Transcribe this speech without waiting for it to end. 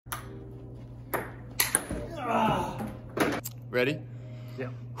Ready? Yeah.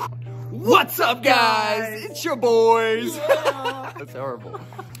 What's up, guys? It's your boys. Yeah. That's horrible.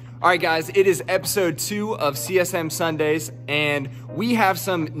 All right, guys, it is episode 2 of CSM Sundays, and we have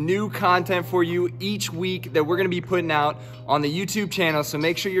some new content for you each week that we're gonna be putting out on the YouTube channel, so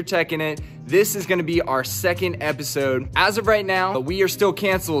make sure you're checking it. This is gonna be our second episode. As of right now, we are still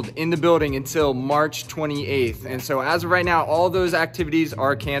canceled in the building until March 28th. And so as of right now, all those activities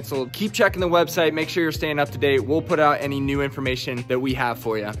are canceled. Keep checking the website, make sure you're staying up to date. We'll put out any new information that we have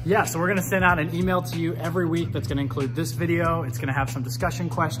for you. Yeah, so we're gonna send out an email to you every week that's gonna include this video. It's gonna have some discussion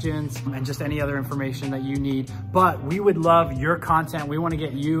questions and just any other information that you need. But we would love your content. We wanna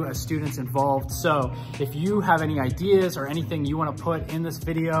get you as students involved. So if you have any ideas or anything you wanna put in this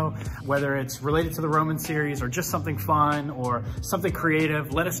video, whether it's related to the Roman series or just something fun or something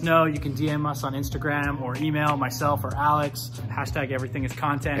creative, let us know. You can DM us on Instagram or email myself or Alex. Hashtag everything is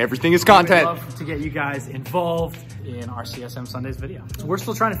content. Everything is content. We'd love to get you guys involved in our CSM Sundays video. So we're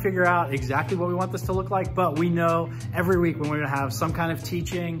still trying to figure out exactly what we want this to look like, but we know every week when we're gonna have some kind of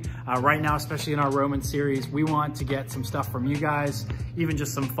teaching, right now, especially in our Roman series, we want to get some stuff from you guys, even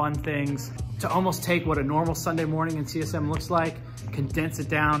just some fun things, to almost take what a normal Sunday morning in CSM looks like, condense it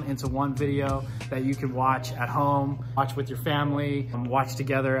down into one video that you can watch at home, watch with your family, watch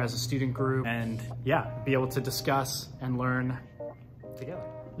together as a student group, and yeah, be able to discuss and learn together.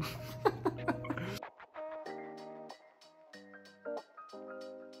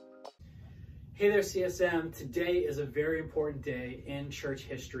 Hey there, CSM. Today is a very important day in church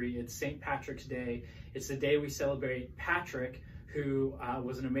history. It's St. Patrick's Day. It's the day we celebrate Patrick, who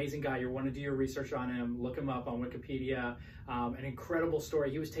was an amazing guy. You want to do your research on him, look him up on Wikipedia. An incredible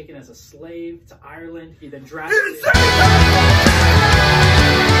story. He was taken as a slave to Ireland. He then drafted...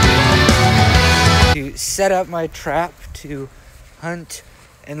 To set up my trap to hunt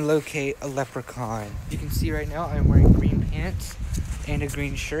and locate a leprechaun. You can see right now I'm wearing green pants and a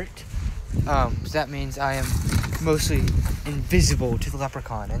green shirt. So that means I am mostly invisible to the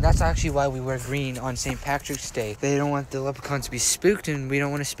leprechaun, and that's actually why we wear green on St. Patrick's Day. They don't want the leprechauns to be spooked, and we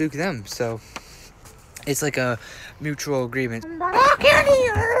don't want to spook them, so it's like a mutual agreement. Oh,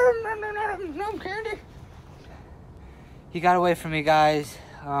 candy! No candy! He got away from me, guys.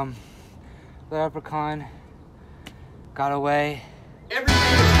 The leprechaun got away. Everything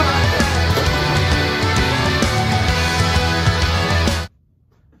is content.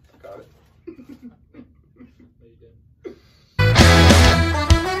 Got it.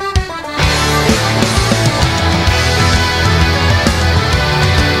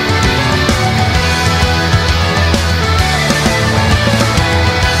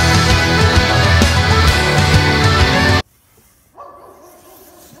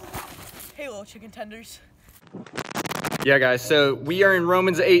 Hey, little chicken tenders. Yeah, guys, so we are in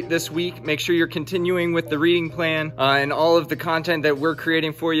Romans 8 this week. Make sure you're continuing with the reading plan and all of the content that we're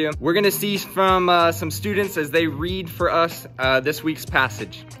creating for you. We're gonna see from some students as they read for us this week's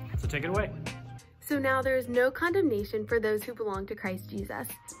passage. So take it away. So now there is no condemnation for those who belong to Christ Jesus.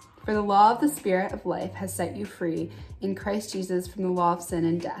 For the law of the Spirit of life has set you free in Christ Jesus from the law of sin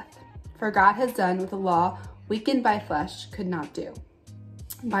and death. For God has done what the law, weakened by flesh, could not do.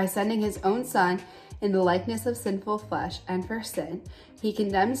 By sending his own Son in the likeness of sinful flesh, and for sin, he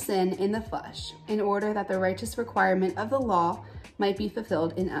condemned sin in the flesh, in order that the righteous requirement of the law might be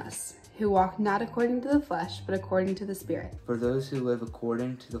fulfilled in us, who walk not according to the flesh, but according to the Spirit. For those who live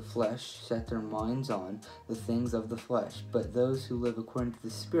according to the flesh set their minds on the things of the flesh, but those who live according to the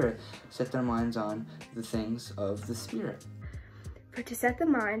Spirit set their minds on the things of the Spirit. For to set the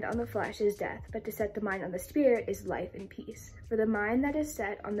mind on the flesh is death, but to set the mind on the Spirit is life and peace. For the mind that is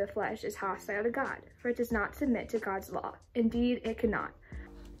set on the flesh is hostile to God, for it does not submit to God's law. Indeed, it cannot.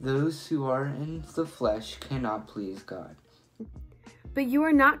 Those who are in the flesh cannot please God. But you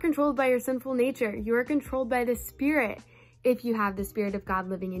are not controlled by your sinful nature. You are controlled by the Spirit, if you have the Spirit of God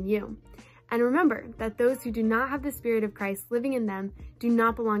living in you. And remember that those who do not have the Spirit of Christ living in them do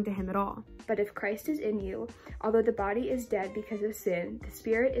not belong to him at all. But if Christ is in you, although the body is dead because of sin, the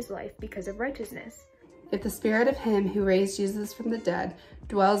Spirit is life because of righteousness. If the Spirit of him who raised Jesus from the dead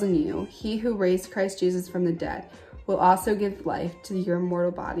dwells in you, he who raised Christ Jesus from the dead will also give life to your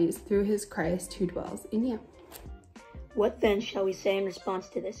mortal bodies through his Christ who dwells in you. What then shall we say in response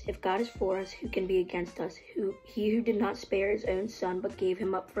to this? If God is for us, who can be against us? He who did not spare his own Son, but gave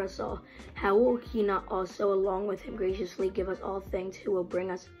him up for us all, how will he not also along with him graciously give us all things? Who will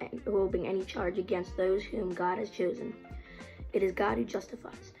bring any charge against those whom God has chosen? It is God who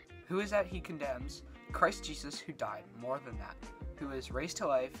justifies. Who is that he condemns? Christ Jesus, who died, more than that, who is raised to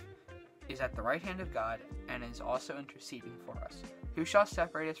life, is at the right hand of God and is also interceding for us. Who shall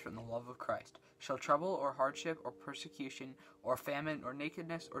separate us from the love of Christ? Shall trouble or hardship or persecution or famine or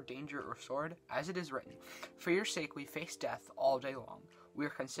nakedness or danger or sword? As it is written, for your sake we face death all day long. We are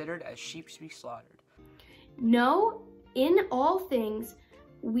considered as sheep to be slaughtered. No, in all things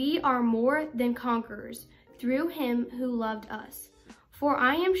we are more than conquerors through him who loved us. For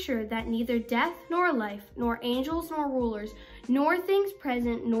I am sure that neither death nor life, nor angels nor rulers, nor things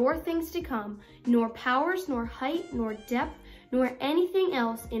present, nor things to come, nor powers, nor height, nor depth, nor anything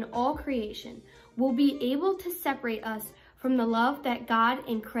else in all creation will be able to separate us from the love that God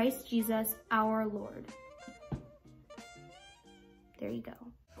in Christ Jesus our Lord. There you go.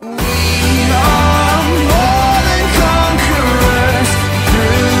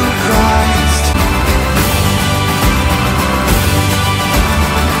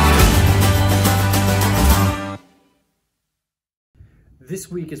 This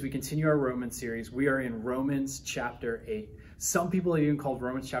week, as we continue our Romans series, we are in Romans chapter 8. Some people have even called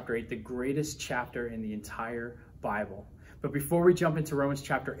Romans chapter 8 the greatest chapter in the entire Bible. But before we jump into Romans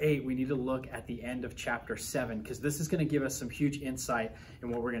chapter 8, we need to look at the end of chapter 7, because this is going to give us some huge insight in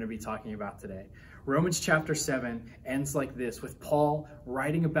what we're going to be talking about today. Romans chapter 7 ends like this, with Paul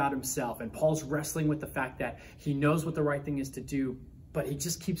writing about himself, and Paul's wrestling with the fact that he knows what the right thing is to do, but he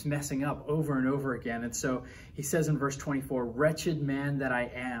just keeps messing up over and over again. And so he says in verse 24, "Wretched man that I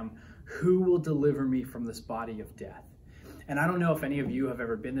am, who will deliver me from this body of death?" And I don't know if any of you have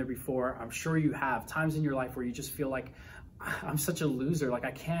ever been there before. I'm sure you have. Times in your life where you just feel like, I'm such a loser. Like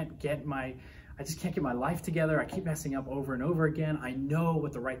I just can't get my life together. I keep messing up over and over again. I know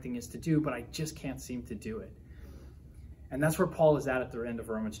what the right thing is to do, but I just can't seem to do it. And that's where Paul is at the end of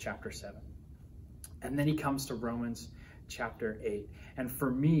Romans chapter 7. And then he comes to Romans chapter 8. And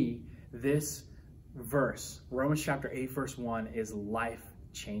for me, this verse, Romans chapter 8, verse 1, is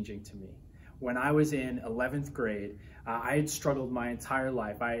life-changing to me. When I was in 11th grade, I had struggled my entire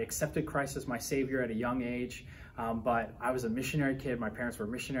life. I accepted Christ as my Savior at a young age, but I was a missionary kid. My parents were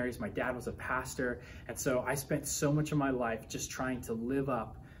missionaries. My dad was a pastor. And so I spent so much of my life just trying to live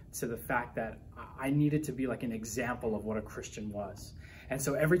up to the fact that I needed to be like an example of what a Christian was. And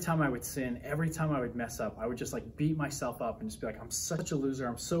so every time I would sin, every time I would mess up, I would just like beat myself up and just be like, I'm such a loser.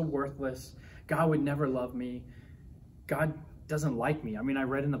 I'm so worthless. God would never love me. God doesn't like me. I mean, I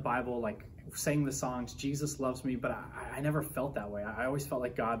read in the Bible, like sang the songs, Jesus loves me, but I never felt that way. I always felt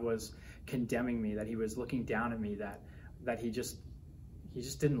like God was condemning me, that he was looking down at me, that he just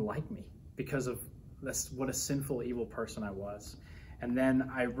didn't like me because of this, what a sinful, evil person I was. And then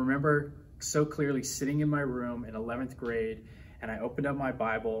I remember so clearly sitting in my room in 11th grade, and I opened up my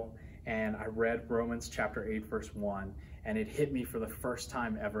Bible and I read Romans chapter 8, verse 1, and it hit me for the first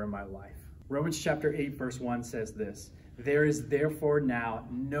time ever in my life. Romans chapter 8, verse 1 says this: "There is therefore now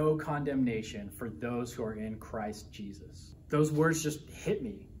no condemnation for those who are in Christ Jesus." Those words just hit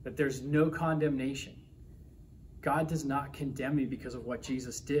me, that there's no condemnation. God does not condemn me because of what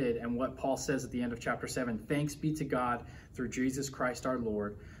Jesus did, and what Paul says at the end of chapter 7, "Thanks be to God through Jesus Christ our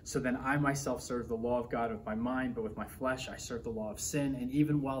Lord. So then I myself serve the law of God with my mind, but with my flesh I serve the law of sin." And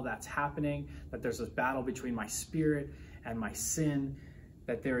even while that's happening, that there's this battle between my spirit and my sin,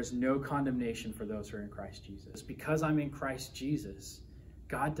 that there is no condemnation for those who are in Christ Jesus. Because I'm in Christ Jesus,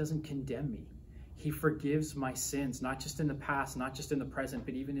 God doesn't condemn me. He forgives my sins, not just in the past, not just in the present,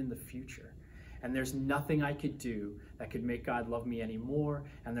 but even in the future. And there's nothing I could do that could make God love me any more,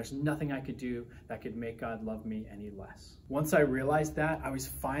 and there's nothing I could do that could make God love me any less. Once I realized that, I was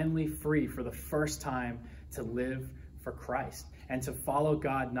finally free for the first time to live for Christ and to follow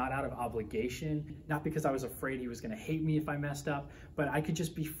God, not out of obligation, not because I was afraid he was going to hate me if I messed up, but I could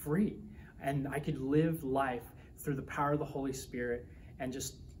just be free and I could live life through the power of the Holy Spirit and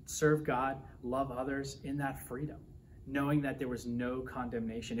just serve God, love others in that freedom, knowing that there was no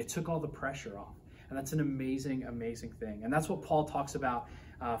condemnation. It took all the pressure off. And that's an amazing, amazing thing. And that's what Paul talks about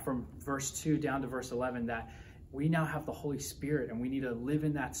from verse 2 down to verse 11, that we now have the Holy Spirit and we need to live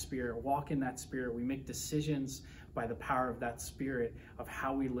in that Spirit, walk in that Spirit. We make decisions by the power of that Spirit of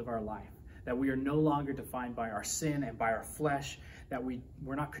how we live our life, that we are no longer defined by our sin and by our flesh, that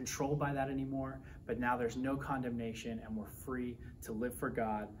we're not controlled by that anymore, but now there's no condemnation and we're free to live for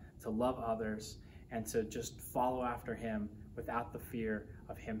God, to love others, and to just follow after him without the fear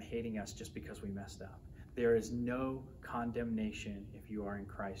of him hating us just because we messed up. There is no condemnation if you are in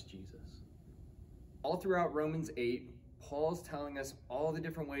Christ Jesus. All throughout Romans 8, Paul's telling us all the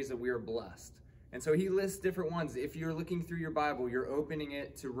different ways that we are blessed. And so he lists different ones. If you're looking through your Bible, you're opening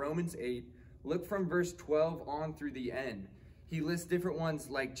it to Romans 8, look from verse 12 on through the end. He lists different ones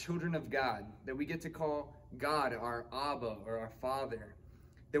like children of God, that we get to call God our Abba or our Father.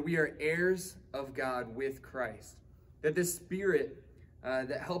 that we are heirs of God with Christ, that the Spirit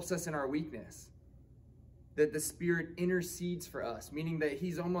that helps us in our weakness, that the Spirit intercedes for us, meaning that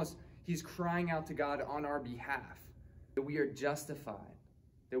he's crying out to God on our behalf, that we are justified,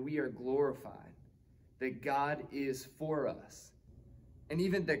 that we are glorified, that God is for us, and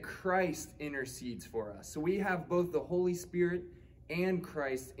even that Christ intercedes for us. So we have both the Holy Spirit and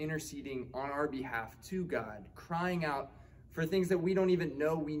Christ interceding on our behalf to God, crying out for things that we don't even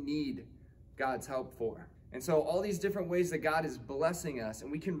know we need God's help for. And so all these different ways that God is blessing us,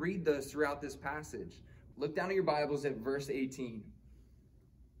 and we can read those throughout this passage. Look down at your Bibles at verse 18.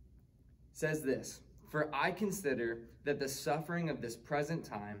 It says this, "For I consider that the suffering of this present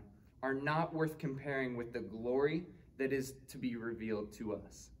time are not worth comparing with the glory that is to be revealed to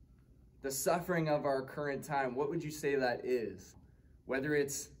us." The suffering of our current time, what would you say that is? Whether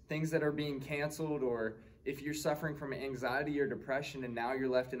it's things that are being canceled, or if you're suffering from anxiety or depression and now you're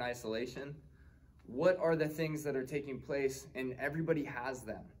left in isolation, what are the things that are taking place? And everybody has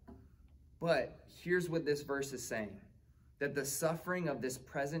them. But here's what this verse is saying, that the suffering of this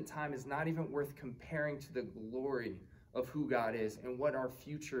present time is not even worth comparing to the glory of who God is and what our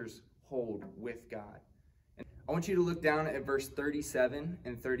futures hold with God. And I want you to look down at verse 37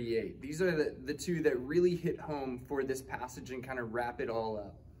 and 38. These are the two that really hit home for this passage and kind of wrap it all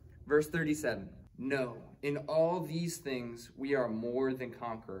up. Verse 37, "No, in all these things we are more than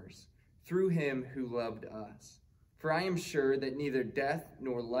conquerors, through him who loved us. For I am sure that neither death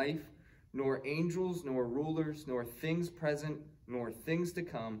nor life, nor angels, nor rulers, nor things present, nor things to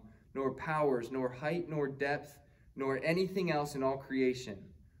come, nor powers, nor height, nor depth, nor anything else in all creation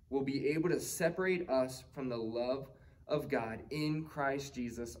will be able to separate us from the love of God in Christ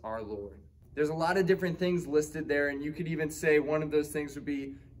Jesus our Lord." There's a lot of different things listed there, and you could even say one of those things would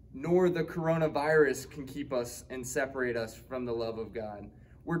be, nor the coronavirus can keep us and separate us from the love of God.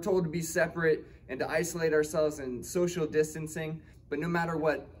 We're told to be separate and to isolate ourselves in social distancing, but no matter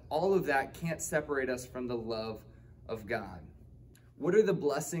what, all of that can't separate us from the love of God. What are the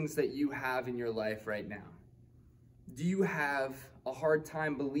blessings that you have in your life right now? Do you have a hard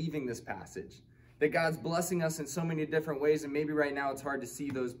time believing this passage? That God's blessing us in so many different ways, and maybe right now it's hard to see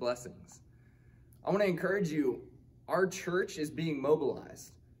those blessings. I want to encourage you, our church is being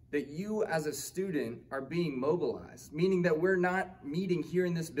mobilized. That you as a student are being mobilized, meaning that we're not meeting here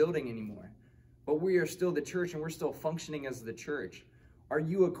in this building anymore, but we are still the church and we're still functioning as the church. Are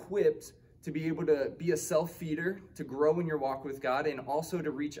you equipped to be able to be a self-feeder, to grow in your walk with God, and also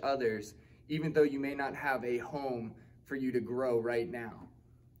to reach others, even though you may not have a home for you to grow right now?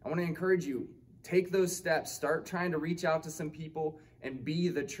 I want to encourage you, take those steps, start trying to reach out to some people and be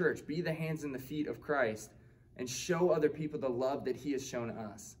the church, be the hands and the feet of Christ, and show other people the love that he has shown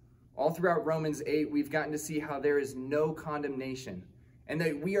us. All throughout Romans 8, we've gotten to see how there is no condemnation and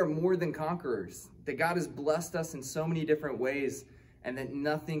that we are more than conquerors, that God has blessed us in so many different ways and that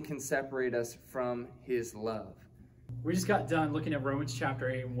nothing can separate us from his love. We just got done looking at Romans chapter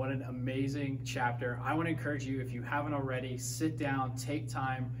 8, and what an amazing chapter. I want to encourage you, if you haven't already, sit down, take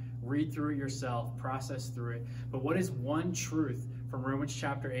time, read through it yourself, process through it. But what is one truth from Romans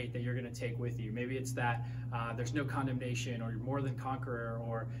chapter 8 that you're going to take with you? Maybe it's that there's no condemnation, or you're more than conqueror,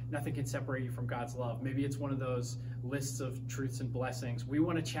 or nothing can separate you from God's love. Maybe it's one of those lists of truths and blessings. We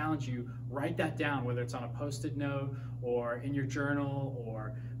want to challenge you, write that down, whether it's on a post-it note or in your journal,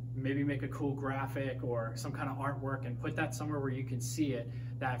 or maybe make a cool graphic or some kind of artwork and put that somewhere where you can see it,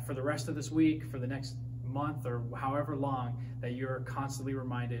 that for the rest of this week, for the next month, or however long, that you're constantly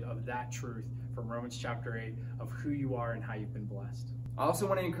reminded of that truth from Romans chapter 8 of who you are and how you've been blessed. I also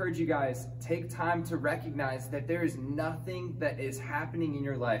want to encourage you guys, take time to recognize that there is nothing that is happening in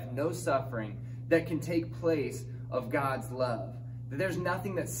your life, no suffering, that can take place of God's love. That there's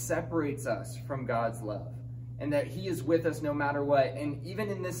nothing that separates us from God's love, and that he is with us no matter what. And even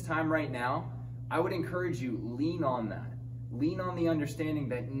in this time right now, I would encourage you, lean on that. Lean on the understanding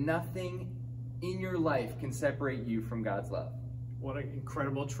that nothing in your life can separate you from God's love. What an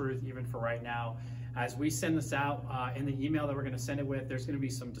incredible truth, even for right now. As we send this out in the email that we're going to send it with, there's going to be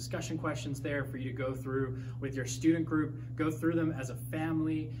some discussion questions there for you to go through with your student group. Go through them as a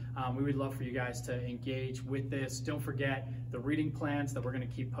family. We would love for you guys to engage with this. Don't forget the reading plans that we're going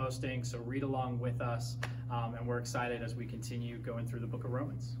to keep posting, so read along with us. And we're excited as we continue going through the book of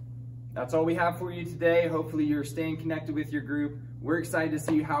Romans. That's all we have for you today. Hopefully you're staying connected with your group. We're excited to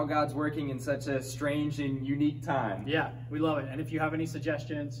see how God's working in such a strange and unique time. Yeah, we love it. And if you have any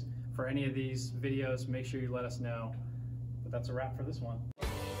suggestions for any of these videos, make sure you let us know. But that's a wrap for this one.